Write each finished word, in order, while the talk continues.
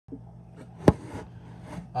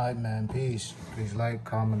Alright, man, peace. Please like,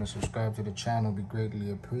 comment, and subscribe to the channel. Be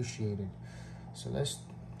greatly appreciated. So let's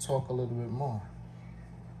talk a little bit more.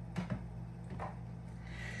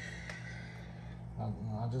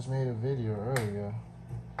 I just made a video earlier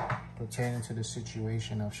pertaining to the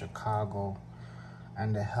situation of Chicago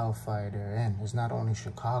and the hellfire they're in. It's not only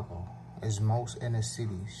Chicago. It's most inner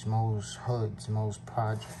cities, most hoods, most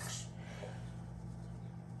projects.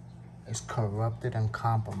 It's corrupted and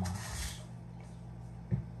compromised.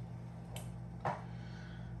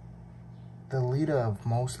 The leader of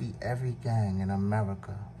mostly every gang in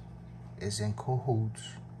America is in cahoots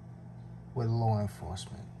with law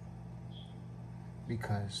enforcement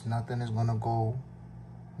because nothing is gonna go,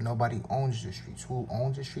 nobody owns the streets. Who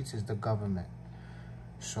owns the streets is the government.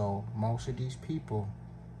 So most of these people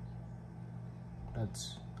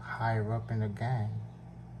that's higher up in the gang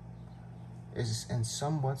is in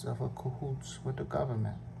somewhat of a cahoots with the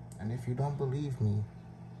government. And if you don't believe me,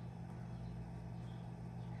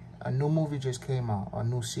 a new movie just came out, a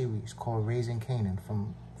new series called Raising Kanan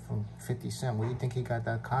from 50 Cent. Where do you think he got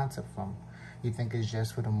that concept from? You think it's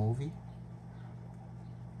just for the movie?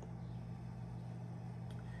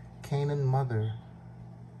 Kanan's mother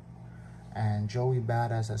and Joey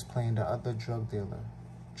Badass is playing the other drug dealer.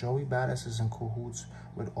 Joey Badass is in cahoots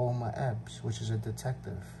with Omar Epps, which is a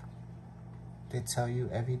detective. They tell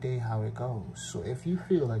you every day how it goes. So if you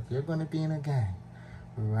feel like you're going to be in a gang,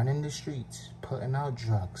 running the streets, putting out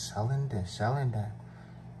drugs, selling this, selling that,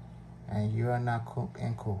 and you're not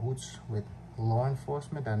in cahoots with law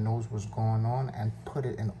enforcement that knows what's going on and put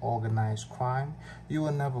it in organized crime, you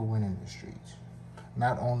will never win in the streets.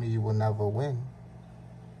 Not only you will never win,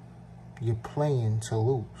 you're playing to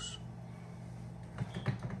lose.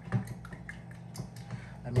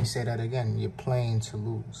 Let me say that again. You're playing to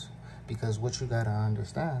lose. Because what you gotta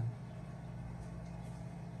understand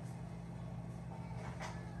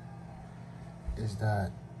is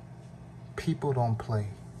that people don't play,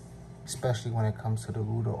 especially when it comes to the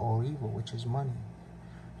root of all evil, which is money.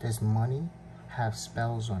 This money have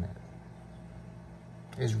spells on it.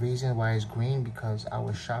 There's reason why it's green, because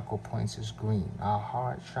our chakra points is green. Our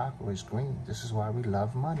heart chakra is green. This is why we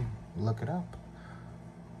love money. Look it up.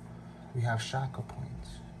 We have chakra points.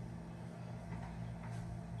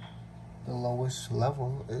 The lowest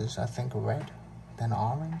level is, I think, red, then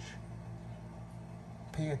orange.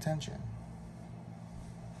 Pay attention.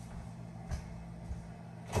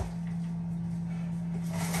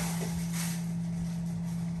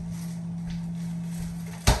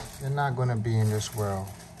 You're not going to be in this world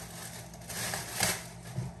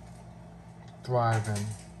thriving,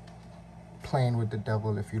 playing with the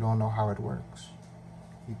devil if you don't know how it works.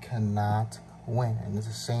 You cannot win. And it's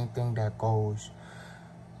the same thing that goes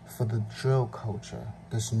for the drill culture,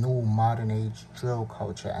 this new modern age drill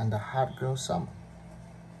culture and the hot girl summer.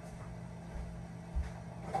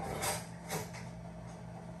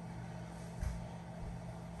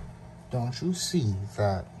 Don't you see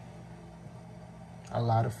that a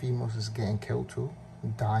lot of females is getting killed too,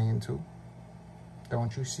 dying too?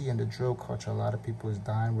 Don't you see in the drill culture a lot of people is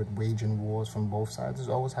dying with waging wars from both sides? There's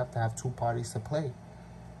always have to have two parties to play.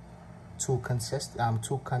 Two contestants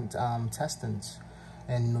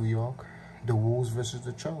in New York, the Wolves versus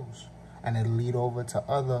the Chose. And it lead over to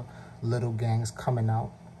other little gangs coming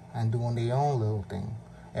out and doing their own little thing.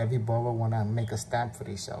 Every borough want to make a stamp for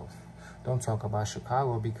themselves. Don't talk about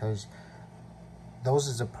Chicago, because those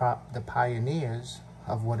is the pioneers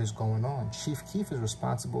of what is going on. Chief Keef is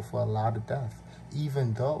responsible for a lot of death,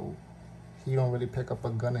 even though he don't really pick up a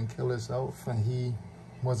gun and kill himself, and he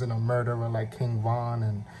wasn't a murderer like King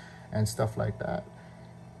Von and stuff like that.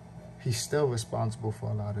 He's still responsible for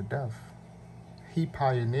a lot of death. He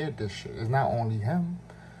pioneered this shit. It's not only him,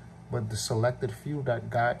 but the selected few that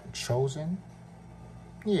got chosen.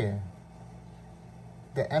 Yeah.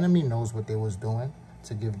 The enemy knows what they was doing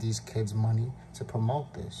to give these kids money to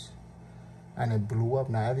promote this. And it blew up.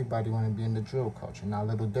 Now everybody want to be in the drill culture. Now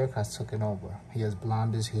Little Dirk has taken over. He has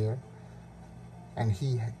blonde hair. And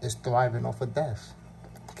he is thriving off of death.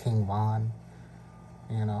 King Von,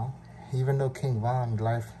 you know. Even though King Von,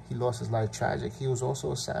 he lost his life tragic, he was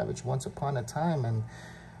also a savage once upon a time. And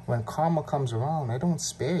when karma comes around, they don't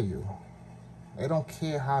spare you. They don't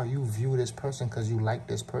care how you view this person because you like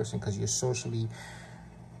this person, because you're socially,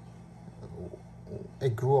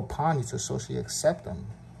 it grew upon you to socially accept them.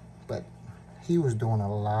 But he was doing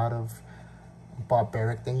a lot of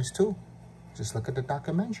barbaric things too. Just look at the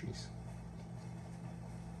documentaries.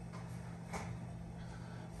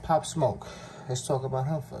 Pop Smoke. Let's talk about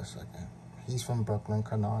him for a second. He's from Brooklyn,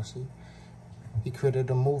 Canarsie. He created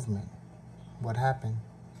a movement. What happened?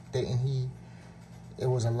 Didn't he it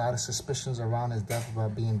was a lot of suspicions around his death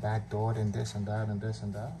about being backdoored and this and that and this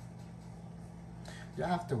and that. You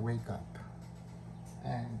have to wake up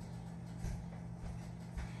and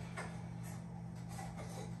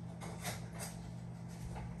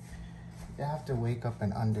you have to wake up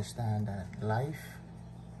and understand that life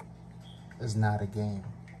is not a game.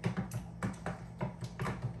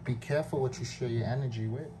 Be careful what you share your energy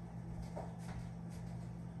with.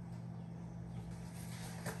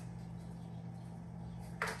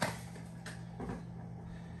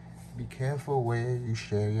 Be careful where you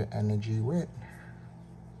share your energy with.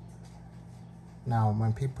 Now,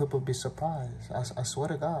 when people be surprised, I swear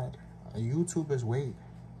to God, YouTubers wait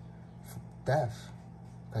for death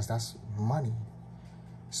because that's money.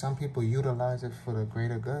 Some people utilize it for the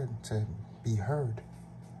greater good, to be heard.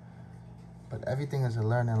 But everything is a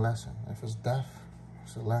learning lesson. If it's death,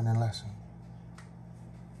 it's a learning lesson.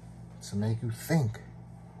 To make you think.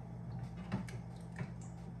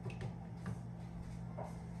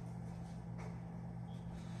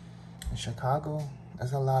 In Chicago,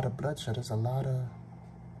 there's a lot of bloodshed. There's a lot of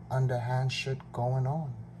underhand shit going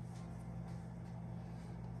on.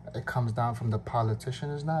 It comes down from the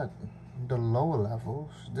politician. It's not the lower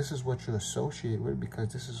levels. This is what you associate with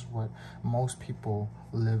because this is what most people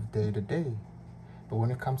live day to day. But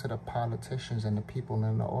when it comes to the politicians and the people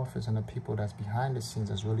in the office and the people that's behind the scenes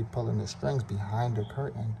that's really pulling the strings behind the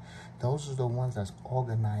curtain, those are the ones that's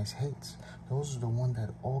organized hates. Those are the ones that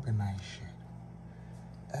organize shit.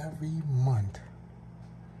 Every month,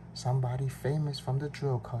 somebody famous from the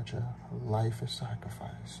drill culture, life is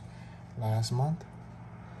sacrificed. Last month,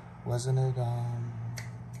 wasn't it,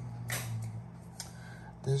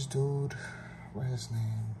 this dude, what's his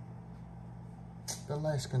name? The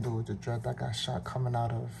light-skinned dude with the dread that got shot coming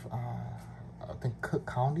out of, I think, Cook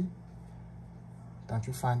County. Don't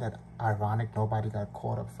you find that ironic? Nobody got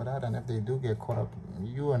caught up for that. And if they do get caught up,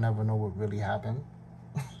 you will never know what really happened.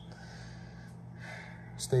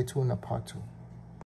 Stay tuned to part 2.